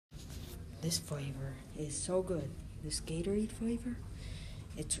This flavor is so good. This Gatorade flavor,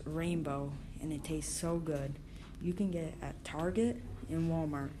 it's rainbow and it tastes so good. You can get it at Target and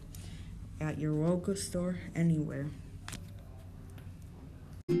Walmart, at your local store, anywhere.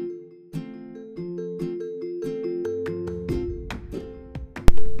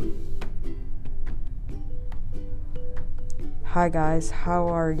 Hi guys, how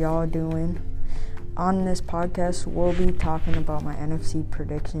are y'all doing? On this podcast, we'll be talking about my NFC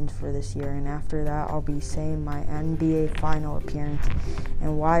predictions for this year, and after that, I'll be saying my NBA final appearance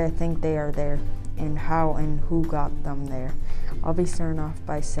and why I think they are there, and how and who got them there. I'll be starting off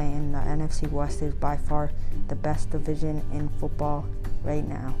by saying the NFC West is by far the best division in football right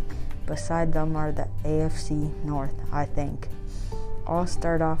now. Beside them are the AFC North, I think. I'll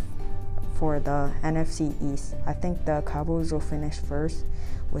start off for the NFC East. I think the Cowboys will finish first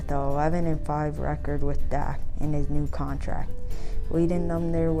with an 11-5 record with Dak in his new contract, leading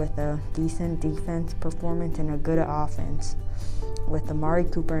them there with a decent defense performance and a good offense, with Amari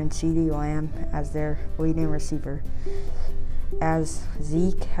Cooper and CeeDee Lamb as their leading receiver, as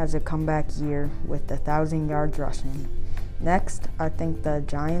Zeke has a comeback year with 1,000 yards rushing. Next, I think the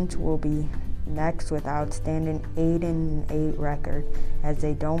Giants will be next with outstanding 8-8 record, as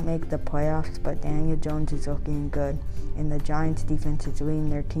they don't make the playoffs, but Daniel Jones is looking good, and the Giants defense is leading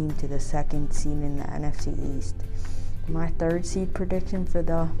their team to the second seed in the NFC East. My third seed prediction for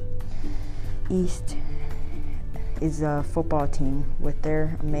the East is a football team with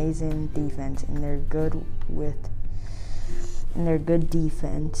their amazing defense and their good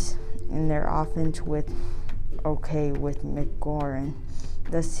defense and their offense with McLaurin.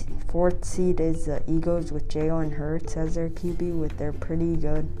 The fourth seed is the Eagles with Jalen Hurts as their QB with their pretty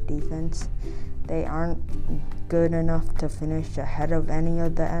good defense. They aren't good enough to finish ahead of any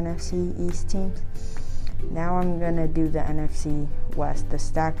of the NFC East teams. Now I'm going to do the NFC West, the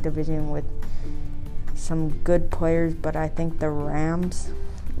stacked division with some good players, but I think the Rams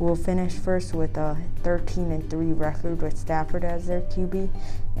will finish first with a 13-3 record with Stafford as their QB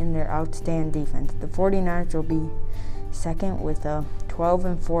and their outstanding defense. The 49ers will be second with a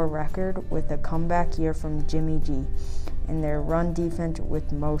 12-4 record with a comeback year from Jimmy G and their run defense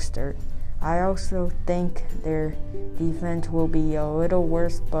with Mostert. I also think their defense will be a little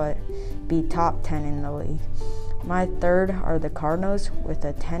worse but be top 10 in the league. My third are the Cardinals with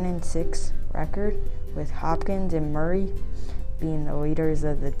a 10-6 record with Hopkins and Murray being the leaders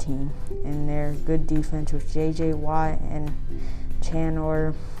of the team and their good defense with J.J. Watt and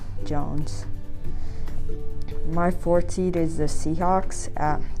Chandler Jones. My fourth seed is the Seahawks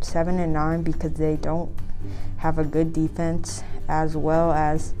at 7-9 because they don't have a good defense as well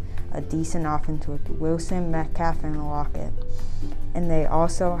as a decent offense with Wilson, Metcalf, and Lockett. And they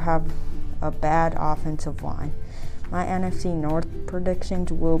also have a bad offensive line. My NFC North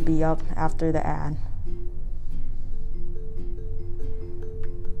predictions will be up after the ad.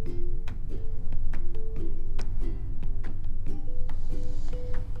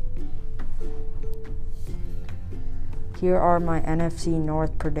 Here are my NFC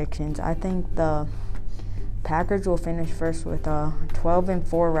North predictions. I think the Packers will finish first with a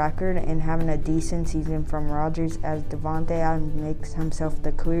 12-4 record and having a decent season from Rodgers, as Davante Adams makes himself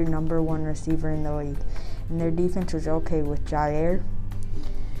the clear number one receiver in the league. And their defense was okay with Jair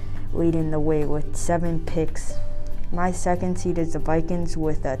leading the way with 7 picks. My second seed is the Vikings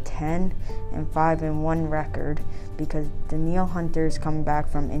with a 10-5-1 record because Danielle Hunter is coming back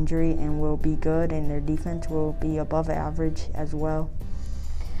from injury and will be good, and their defense will be above average as well.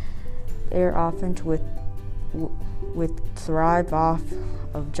 Their offense with thrive off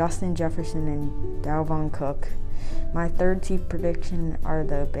of Justin Jefferson and Dalvin Cook. My third seed prediction are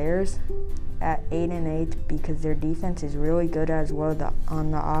the Bears at 8-8 because their defense is really good as well.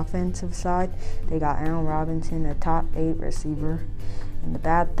 On the offensive side, they got Allen Robinson, a top 8 receiver. And the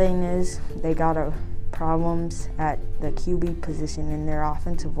bad thing is they got problems at the QB position, and their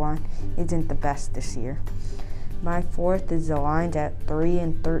offensive line isn't the best this year. My fourth is the Lions at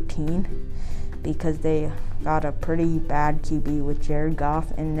 3-13 because they got a pretty bad QB with Jared Goff,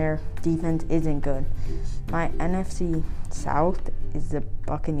 and their defense isn't good. My NFC South is the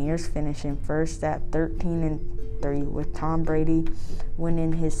Buccaneers finishing first at 13-3 with Tom Brady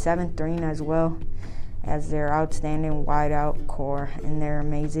winning his 7th ring as well as their outstanding wideout core and their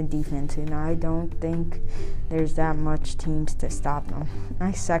amazing defense, and I don't think there's that much teams to stop them.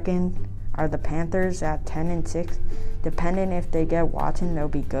 My second are the Panthers at 10-6. Depending if they get Watson, they'll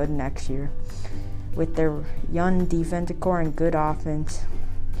be good next year with their young defensive core and good offense,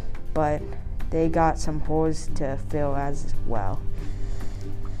 but they got some holes to fill as well.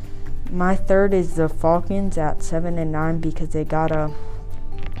 My third is the Falcons at 7-9 because they got a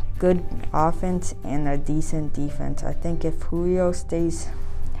good offense and a decent defense. I think if Julio stays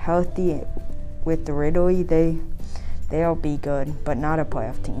healthy with Ridley, they'll be good, but not a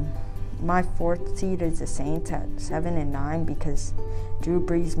playoff team. My 4th seed is the Saints at 7-9 because Drew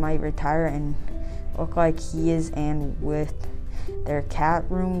Brees might retire and look like he is, and with their cat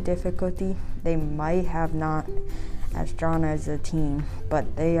room difficulty, they might have not as strong as a team,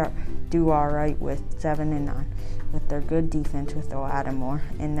 but they do all right with 7-9 with their good defense with Lattimore,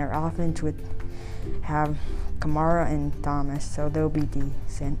 and their offense would have Kamara and Thomas, so they'll be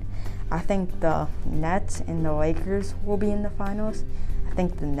decent. I think the Nets and the Lakers will be in the finals. I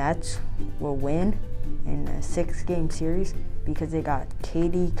think the Nets will win in a 6-game series because they got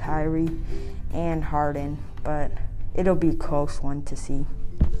KD, Kyrie, and Harden, but it'll be a close one to see.